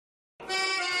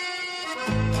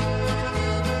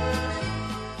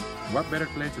What better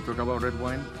place to talk about red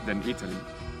wine than Italy?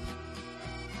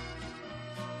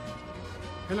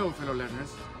 Hello fellow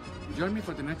learners, join me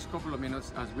for the next couple of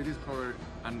minutes as we discover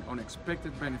an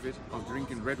unexpected benefit of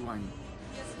drinking red wine.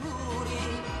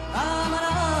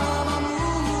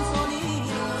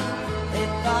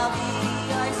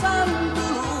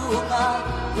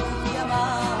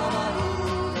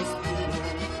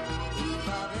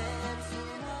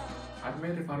 I've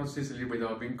made it out of Sicily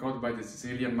without being caught by the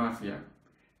Sicilian mafia,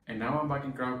 and now I'm back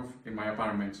in Krakow in my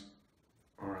apartment,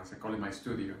 or as I call it, my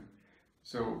studio.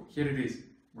 So here it is.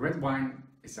 Red wine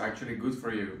is actually good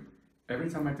for you. Every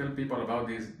time I tell people about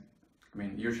this,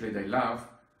 usually they laugh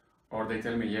or they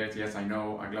tell me, yes, I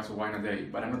know, a glass of wine a day,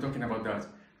 but I'm not talking about that.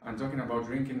 I'm talking about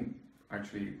drinking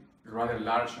actually rather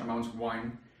large amounts of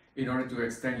wine in order to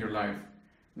extend your life.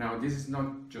 Now, this is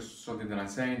not just something that I'm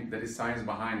saying, there is science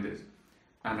behind it.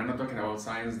 And I'm not talking about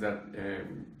science that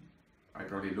I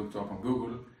probably looked up on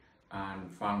Google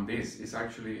and found this. It's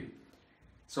actually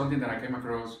something that I came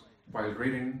across while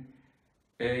reading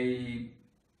a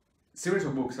series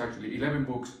of books, actually 11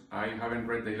 books. I haven't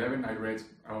read the 11, I read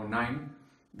 9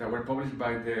 that were published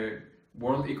by the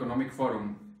World Economic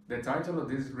Forum. The title of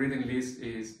this reading list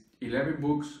is 11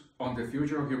 books on the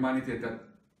future of humanity that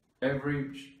every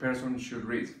person should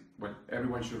read. Well,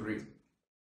 everyone should read.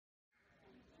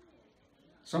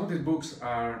 Some of these books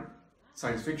are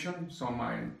science fiction, some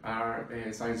are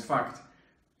science fact.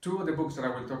 2 of the books that I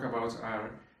will talk about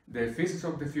are The Physics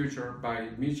of the Future by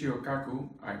Michio Kaku,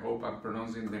 I hope I'm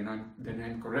pronouncing the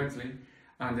name correctly,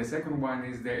 and the second one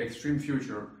is The Extreme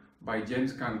Future by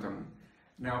James Canton.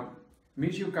 Now,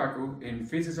 Michio Kaku in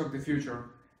Physics of the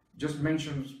Future just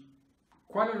mentions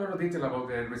quite a lot of detail about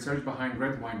the research behind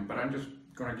red wine, but I'm just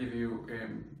going to give you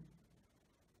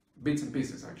bits and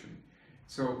pieces actually.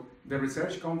 So the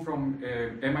research comes from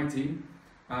MIT,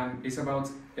 and it's about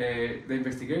the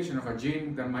investigation of a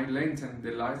gene that might lengthen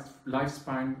the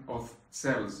lifespan of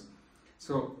cells.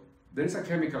 So there is a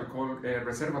chemical called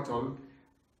Resveratrol,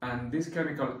 and this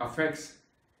chemical affects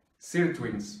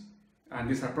Sirtuins, and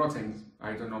these are proteins.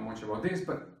 I don't know much about this,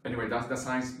 but anyway, that's the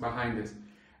science behind it.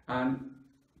 And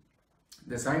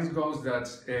the science goes that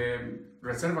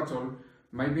Resveratrol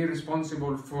might be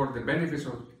responsible for the benefits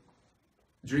of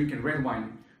drinking red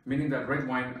wine, meaning that red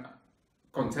wine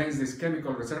contains this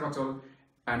chemical Resveratrol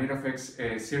and it affects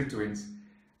Sirtuins.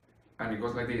 And it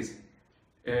goes like this.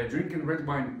 Drinking red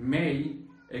wine may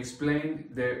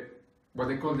explain what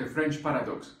they call the French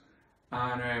paradox.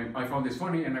 And I found this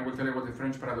funny, and I will tell you about the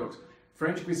French paradox.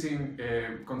 French cuisine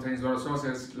contains a lot of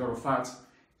sauces, a lot of fats,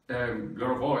 a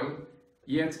lot of oil,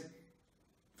 yet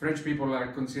French people are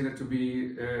considered to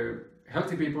be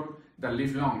healthy people that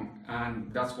live long,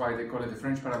 and that's why they call it the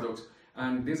French paradox.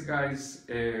 And these guys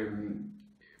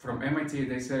from MIT,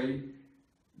 they say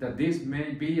that this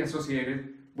may be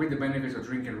associated with the benefits of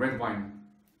drinking red wine.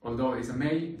 Although it's a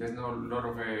may, there's not a lot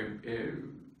of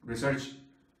research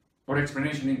or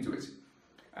explanation into it.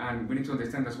 And we need to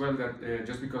understand as well that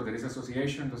just because there is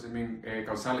association doesn't mean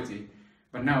causality.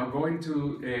 But now, going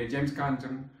to James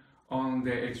Canton on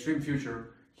the extreme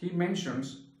future, he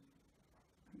mentions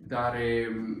that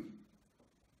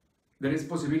there is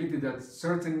possibility that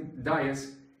certain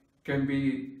diets can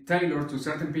be tailored to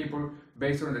certain people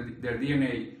based on their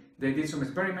DNA. They did some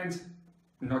experiments,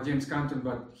 not James Canton,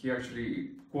 but he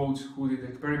actually quotes who did the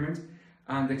experiment,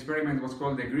 and the experiment was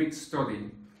called the Greek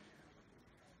study.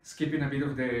 Skipping a bit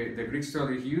of the Greek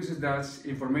study, he uses that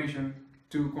information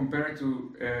to compare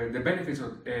to the benefits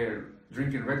of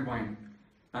drinking red wine.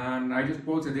 And I just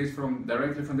quoted this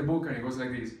directly from the book, and it goes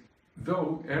like this.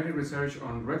 Though early research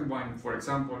on red wine, for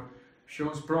example,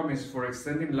 shows promise for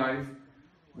extending life,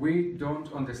 we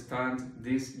don't understand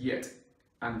this yet.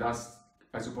 And that's,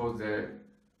 I suppose, the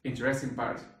interesting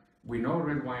part. We know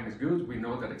red wine is good, we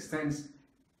know that extends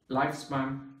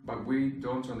lifespan, but we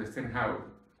don't understand how.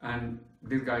 And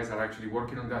these guys are actually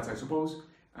working on that, I suppose,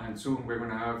 and soon we're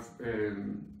going to have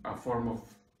a form of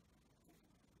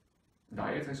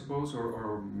diet, I suppose,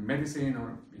 or medicine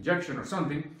or injection or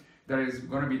something that is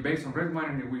going to be based on red wine,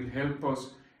 and it will help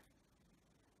us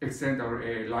extend our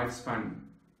lifespan.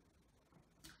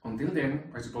 Until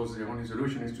then, I suppose the only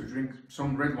solution is to drink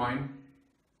some red wine.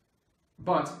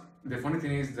 But the funny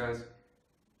thing is that,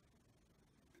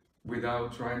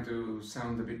 without trying to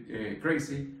sound a bit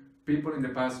crazy, people in the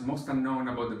past must have known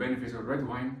about the benefits of red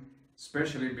wine,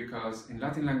 especially because in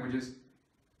Latin languages,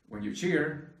 when you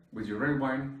cheer with your red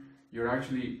wine, you're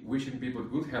actually wishing people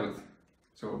good health.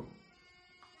 So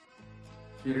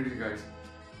here it is, guys.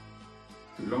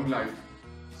 To long life.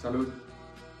 Salud.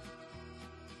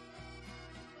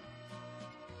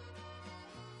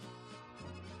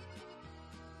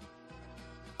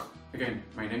 Again,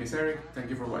 my name is Eric, thank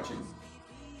you for watching.